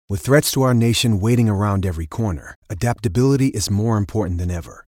With threats to our nation waiting around every corner, adaptability is more important than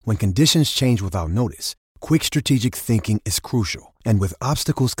ever. When conditions change without notice, quick strategic thinking is crucial. And with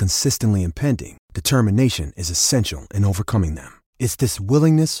obstacles consistently impending, determination is essential in overcoming them. It's this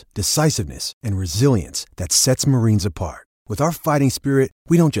willingness, decisiveness, and resilience that sets Marines apart. With our fighting spirit,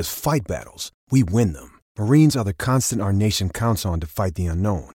 we don't just fight battles, we win them. Marines are the constant our nation counts on to fight the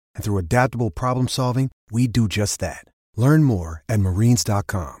unknown. And through adaptable problem solving, we do just that. Learn more at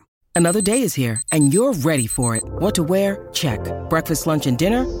marines.com. Another day is here, and you're ready for it. What to wear? Check. Breakfast, lunch, and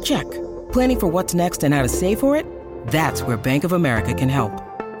dinner? Check. Planning for what's next and how to save for it? That's where Bank of America can help.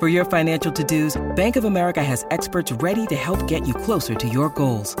 For your financial to-dos, Bank of America has experts ready to help get you closer to your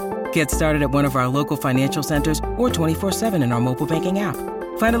goals. Get started at one of our local financial centers or 24/7 in our mobile banking app.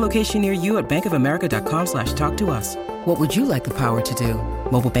 Find a location near you at bankofamerica.com/talktous. What would you like the power to do?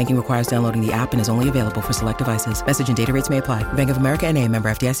 Mobile banking requires downloading the app and is only available for select devices. Message and data rates may apply. Bank of America N.A., member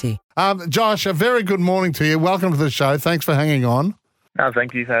FDIC. Josh, a very good morning to you. Welcome to the show. Thanks for hanging on.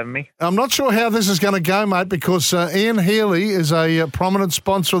 Thank you for having me. I'm not sure how this is going to go, mate, because Ian Healy is a prominent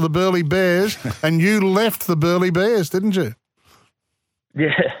sponsor of the Burleigh Bears, and you left the Burleigh Bears, didn't you?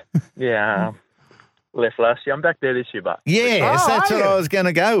 Yeah. Left last year. I'm back there this year, but yes, that's what I was going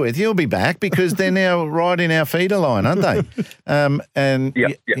to go with. You'll be back because they're now right in our feeder line, aren't they?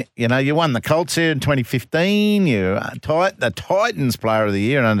 You know, you won the Colts here in 2015. You the Titans Player of the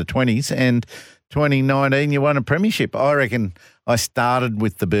Year in under 20s, and 2019 you won a premiership. I reckon I started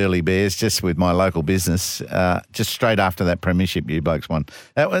with the Burleigh Bears just with my local business, just straight after that premiership you blokes won.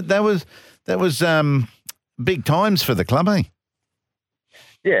 That was big times for the club, eh?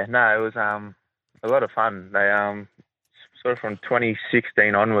 Yeah, no, it was a lot of fun. They sort of from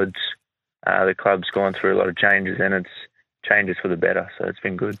 2016 onwards, the club's gone through a lot of changes, and it's changes for the better. So it's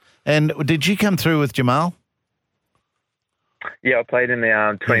been good. And did you come through with Jamal? Yeah, I played in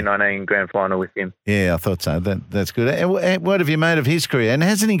the 2019 grand final with him. Yeah, I thought so. That's good. And what have you made of his career? And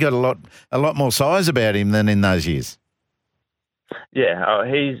hasn't he got a lot more size about him than in those years? Yeah,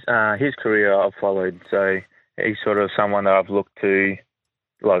 his career I've followed. So he's sort of someone that I've looked to,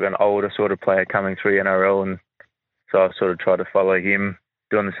 like an older sort of player coming through NRL, and so I've sort of tried to follow him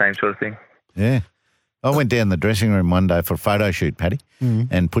doing the same sort of thing. Yeah. I went down the dressing room one day for a photo shoot, Paddy,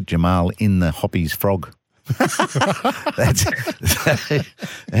 and put Jamal in the Hoppies frog.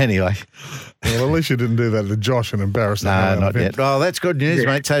 Anyway. Well, at least you didn't do that to Josh and embarrass him. No, not yet. Well, that's good news,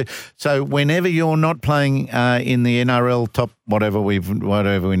 mate. So whenever you're not playing in the NRL top whatever we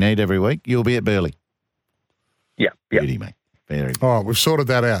need every week, you'll be at Burleigh. Yeah. Beauty, mate. Very good. All right, we've sorted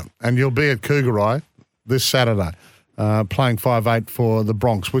that out. And you'll be at Cougarai this Saturday playing 5'8" for the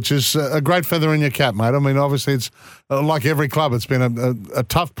Broncos, which is a great feather in your cap, mate. I mean, obviously it's like every club. It's been a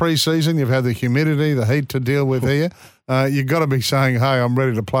tough pre-season. You've had the humidity, the heat to deal with here. You've got to be saying, hey, I'm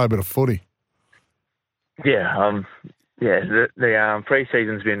ready to play a bit of footy. Yeah, the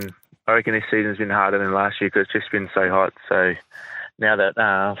pre-season's been, I reckon this season's been harder than last year because it's just been so hot. So now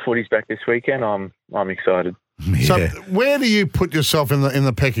that footy's back this weekend, I'm excited. Yeah. So where do you put yourself in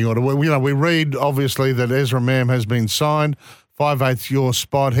the pecking order? We read, obviously, that Ezra Mam has been signed. 5'8's your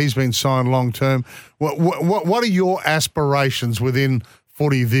spot. He's been signed long term. What are your aspirations within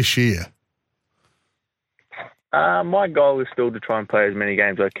footy this year? My goal is still to try and play as many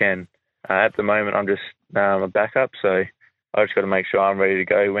games as I can. At the moment, I'm just a backup, so I just got to make sure I'm ready to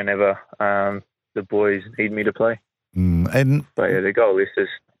go whenever the boys need me to play. But yeah, the goal is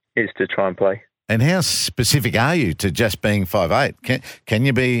to try and play. And how specific are you to just being 5'8"? Can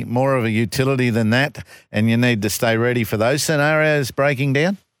you be more of a utility than that, and you need to stay ready for those scenarios breaking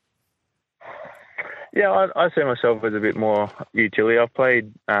down? Yeah, I see myself as a bit more utility. I've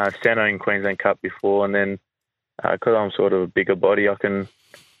played centre in Queensland Cup before, and then because I'm sort of a bigger body, I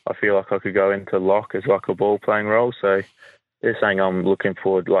feel like I could go into lock as like a ball playing role. So there's something I'm looking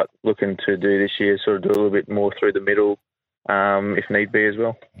to do this year, sort of do a little bit more through the middle, if need be as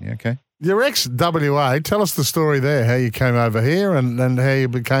well. Yeah, okay. You're ex-WA. Tell us the story there, how you came over here and how you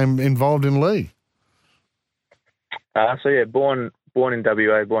became involved in league. Born in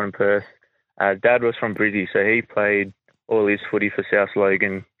WA, born in Perth. Dad was from Brisbane, so he played all his footy for South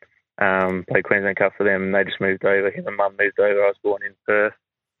Logan, played Queensland Cup for them, and they just moved over. Him and Mum moved over. I was born in Perth.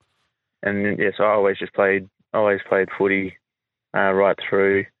 And, so I always played footy right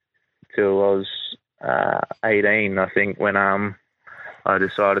through till I was 18, I think, when I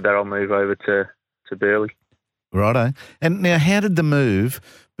decided that I'll move over to Burleigh. Righto. And now, how did the move,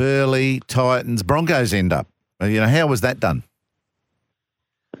 Burleigh, Titans, Broncos end up? How was that done?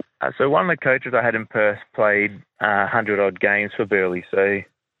 So one of the coaches I had in Perth played 100-odd games for Burleigh. So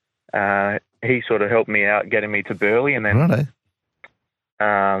he sort of helped me out getting me to Burleigh. And then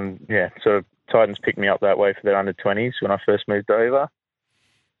sort of Titans picked me up that way for their under-20s when I first moved over.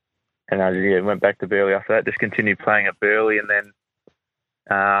 And I went back to Burleigh after that, just continued playing at Burleigh. And then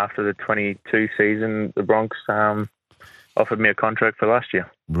after the 22 season, the Broncos offered me a contract for last year.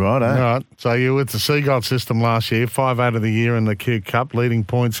 Right. All right. So you were with the Seagull system last year, 5 of the year in the Q Cup, leading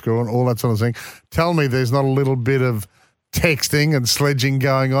point scorer and all that sort of thing. Tell me there's not a little bit of texting and sledging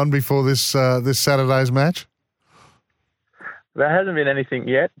going on before this Saturday's match? There hasn't been anything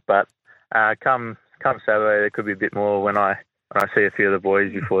yet, but come Saturday there could be a bit more when I see a few of the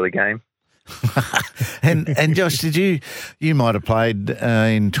boys before the game. and Josh, you might have played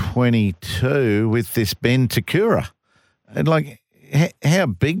in 22 with this Ben Takura. And how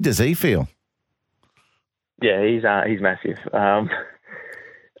big does he feel? Yeah, he's massive.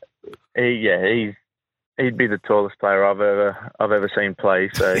 He'd be the tallest player I've ever seen play.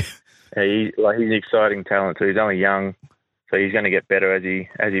 So he's an exciting talent too. He's only young, so he's going to get better as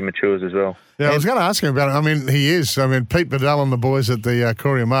he matures as well. Yeah, I was going to ask him about it. I mean, he is. I mean, Pete Bedell and the boys at the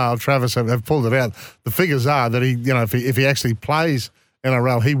Courier Mail, Travis, have pulled it out. The figures are that if he actually plays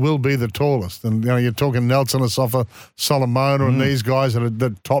NRL, he will be the tallest. And you're talking Nelson Asafa, Solomona, and these guys that are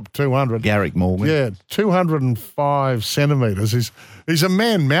the top 200. Garrick Morgan. Yeah, 205 centimetres. He's a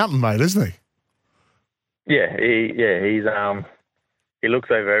man mountain, mate, isn't he? Yeah, he looks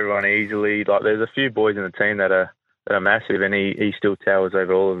over everyone easily. Like there's a few boys in the team that are massive, and he still towers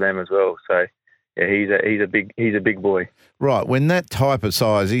over all of them as well. So yeah, he's a big boy. Right, when that type of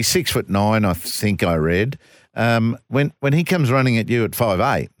size, he's 6'9", I think I read. When he comes running at you at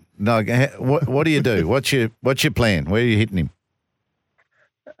 5'8", what do you do? What's your plan? Where are you hitting him?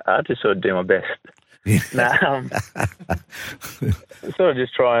 I just sort of do my best. Sort of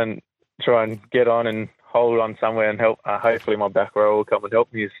just try and get on and hold on somewhere and help. Hopefully my back row will come and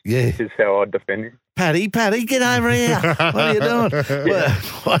help me. This is how I defend him. Paddy, get over here. What are you doing?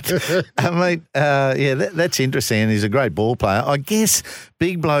 Mate, that's interesting. He's a great ball player. I guess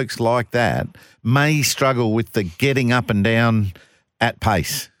big blokes like that may struggle with the getting up and down at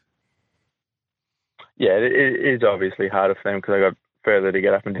pace. Yeah, it is obviously harder for them because they got further to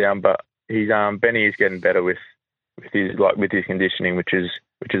get up and down. But Benny is getting better with his conditioning, which is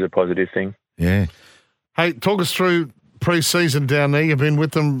a positive thing. Yeah. Hey, talk us through pre-season down there. You've been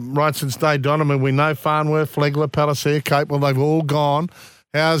with them right since day done. I mean, we know Farnworth, Flegler, Palliser, Capewell, they've all gone.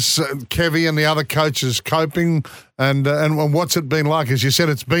 How's Kevy and the other coaches coping, and what's it been like? As you said,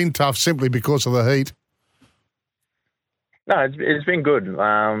 it's been tough simply because of the heat. No, it's been good.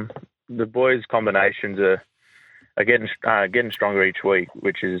 The boys' combinations are getting stronger each week,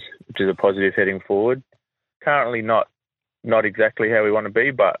 which is a positive heading forward. Currently, not exactly how we want to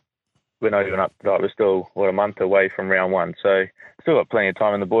be, but we're not even up. We're still a month away from round one, so still got plenty of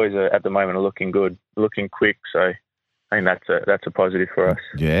time. And the boys at the moment are looking good, looking quick. So I think that's a positive for us.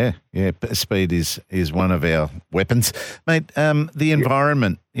 Yeah. Speed is one of our weapons, mate. The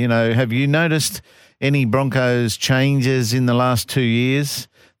environment. Have you noticed any Broncos changes in the last 2 years?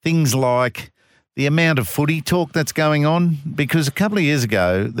 Things like the amount of footy talk that's going on, because a couple of years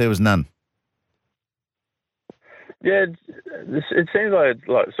ago there was none. Yeah, it seems like it's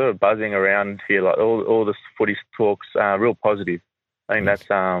like sort of buzzing around here. Like all the footy talks real positive. I think that's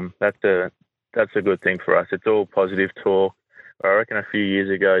a good thing for us. It's all positive talk. I reckon a few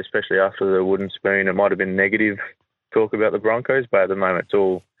years ago, especially after the wooden spoon, it might have been negative talk about the Broncos, but at the moment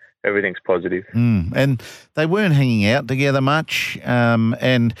everything's positive. And they weren't hanging out together much,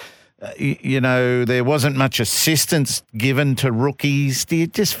 and there wasn't much assistance given to rookies. Do you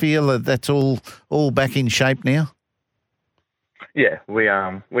just feel that that's all back in shape now? Yeah, we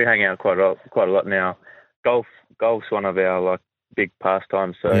hang out quite a lot now. Golf's one of our big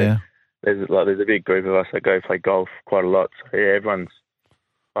pastimes. So yeah. There's a big group of us that go play golf quite a lot. So yeah, everyone's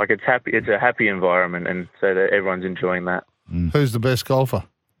it's happy. It's a happy environment, and so that everyone's enjoying that. Who's the best golfer?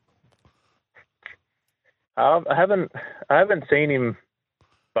 I haven't seen him,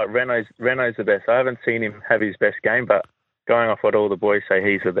 but Renault's the best. I haven't seen him have his best game, but going off what all the boys say,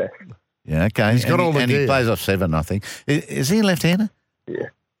 he's the best. Yeah, okay. He's got all the gear. He plays off 7, I think. Is he a left-hander? Yeah.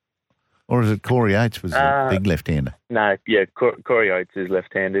 Or is it Corey Oates was a big left-hander? No, yeah, Corey Oates is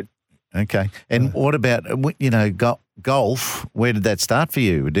left-handed. Okay. And what about, golf? Where did that start for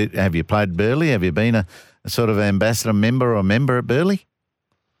you? Have you played Burleigh? Have you been a sort of ambassador member or member at Burleigh?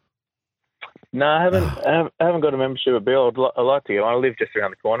 No, I haven't got a membership at Burleigh. I'd like to go. I live just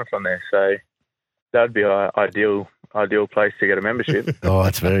around the corner from there, so that'd be an ideal place to get a membership. Oh,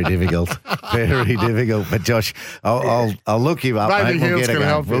 it's very difficult. Very difficult. But Josh, I'll look you up, mate.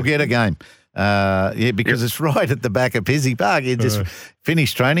 We'll get a game. Because it's right at the back of Pizzey Park. You just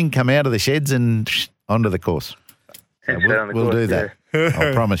finish training, come out of the sheds and onto the course. So we'll do that.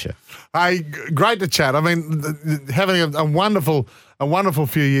 I promise you. Hey, great to chat. I mean, having a wonderful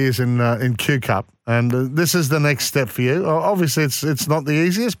few years in Q Cup, and this is the next step for you. Obviously, it's not the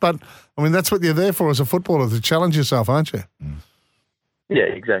easiest, but I mean that's what you're there for as a footballer, to challenge yourself, aren't you? Yeah,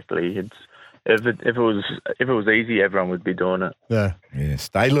 exactly. If it was easy, everyone would be doing it. Yeah.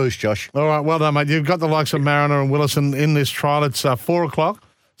 Stay loose, Josh. All right, well done, mate. You've got the likes of Mariner and Willison in this trial. It's 4:00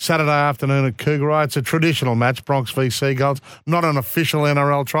 Saturday afternoon at Cougarai. It's a traditional match, Bronx v Seagulls. Not an official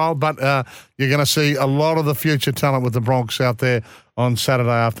NRL trial, but you're going to see a lot of the future talent with the Bronx out there on Saturday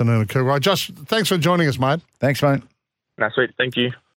afternoon at Cougarai. Josh, thanks for joining us, mate. Thanks, mate. That's sweet. Thank you.